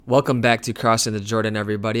Welcome back to Crossing the Jordan,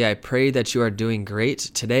 everybody. I pray that you are doing great.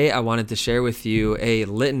 Today, I wanted to share with you a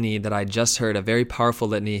litany that I just heard, a very powerful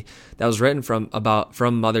litany that was written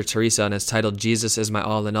from Mother Teresa, and it's titled, Jesus is My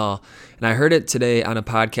All in All. And I heard it today on a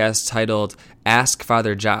podcast titled, Ask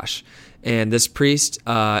Father Josh. And this priest,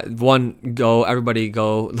 everybody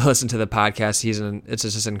go listen to the podcast. It's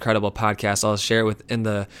just an incredible podcast. I'll share it in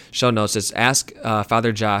the show notes. It's Ask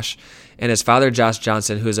Father Josh. And it's Father Josh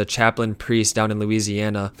Johnson, who is a chaplain priest down in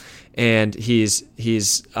Louisiana. And he's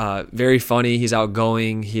very funny. He's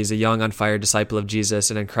outgoing. He's a young, on fire disciple of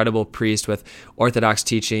Jesus, an incredible priest with Orthodox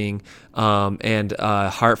teaching and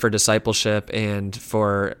a heart for discipleship and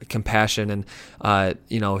for compassion. And,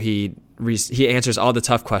 he answers all the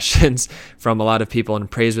tough questions from a lot of people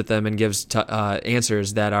and prays with them and gives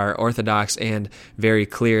answers that are orthodox and very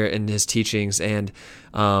clear in his teachings. And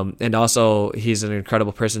also he's an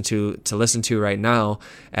incredible person to listen to right now,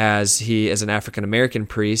 as he is an African-American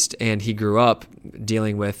priest and he grew up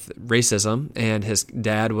dealing with racism, and his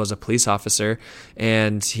dad was a police officer,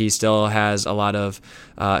 and he still has a lot of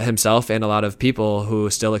himself and a lot of people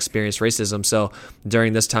who still experience racism. So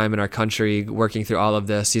during this time in our country, working through all of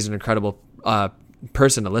this, he's an incredible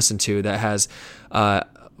person to listen to that has a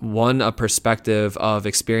perspective of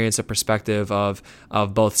experience, a perspective of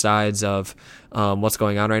both sides of what's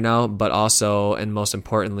going on right now, but also, and most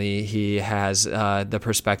importantly, he has the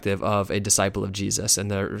perspective of a disciple of Jesus and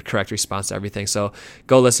the correct response to everything. So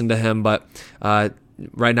go listen to him. But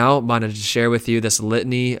right now, I wanted to share with you this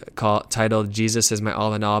litany titled Jesus is My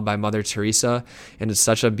All in All by Mother Teresa. And it's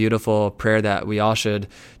such a beautiful prayer that we all should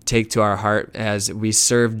take to our heart as we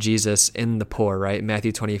serve Jesus in the poor, right?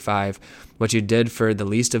 Matthew 25, what you did for the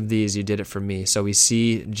least of these, you did it for me. So we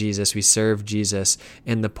see Jesus, we serve Jesus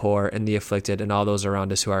in the poor and the afflicted and all those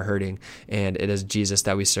around us who are hurting. And it is Jesus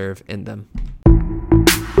that we serve in them.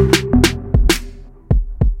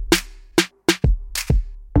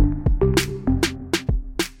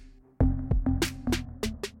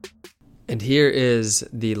 And here is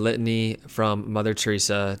the litany from Mother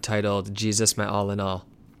Teresa titled, Jesus, My All in All.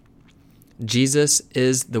 Jesus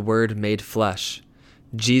is the Word made flesh.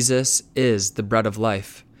 Jesus is the bread of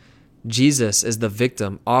life. Jesus is the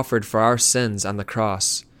victim offered for our sins on the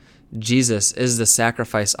cross. Jesus is the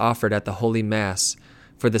sacrifice offered at the Holy Mass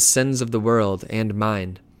for the sins of the world and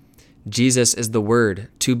mine. Jesus is the word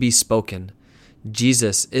to be spoken.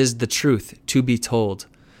 Jesus is the truth to be told.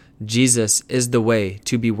 Jesus is the way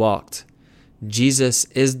to be walked. Jesus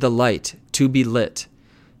is the light to be lit.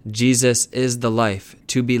 Jesus is the life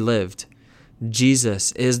to be lived.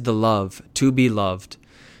 Jesus is the love to be loved.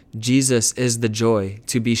 Jesus is the joy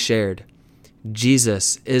to be shared.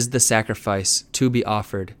 Jesus is the sacrifice to be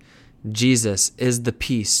offered. Jesus is the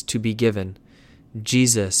peace to be given.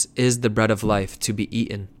 Jesus is the bread of life to be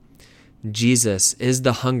eaten. Jesus is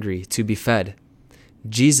the hungry to be fed.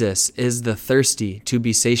 Jesus is the thirsty to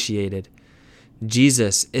be satiated.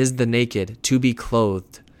 Jesus is the naked to be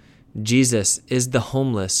clothed. Jesus is the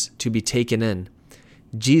homeless to be taken in.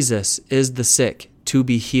 Jesus is the sick to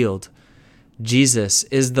be healed. Jesus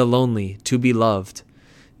is the lonely to be loved.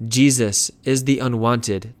 Jesus is the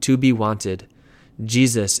unwanted to be wanted.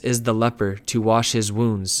 Jesus is the leper to wash his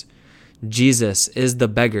wounds. Jesus is the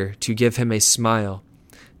beggar to give him a smile.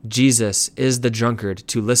 Jesus is the drunkard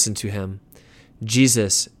to listen to him.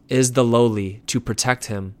 Jesus is the lowly to protect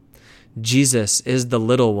him. Jesus is the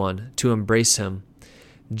little one to embrace him.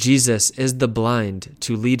 Jesus is the blind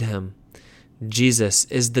to lead him. Jesus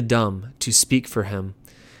is the dumb to speak for him.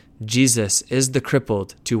 Jesus is the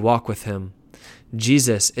crippled to walk with him.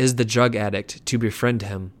 Jesus is the drug addict to befriend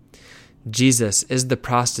him. Jesus is the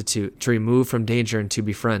prostitute to remove from danger and to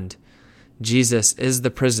befriend. Jesus is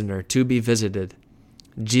the prisoner to be visited.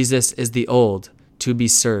 Jesus is the old to be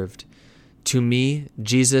served. To me,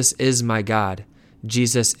 Jesus is my God.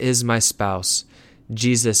 Jesus is my spouse.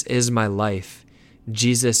 Jesus is my life.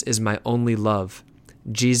 Jesus is my only love.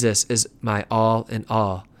 Jesus is my all in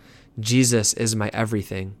all. Jesus is my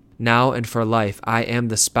everything. Now and for life, I am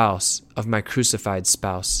the spouse of my crucified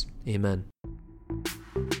spouse. Amen.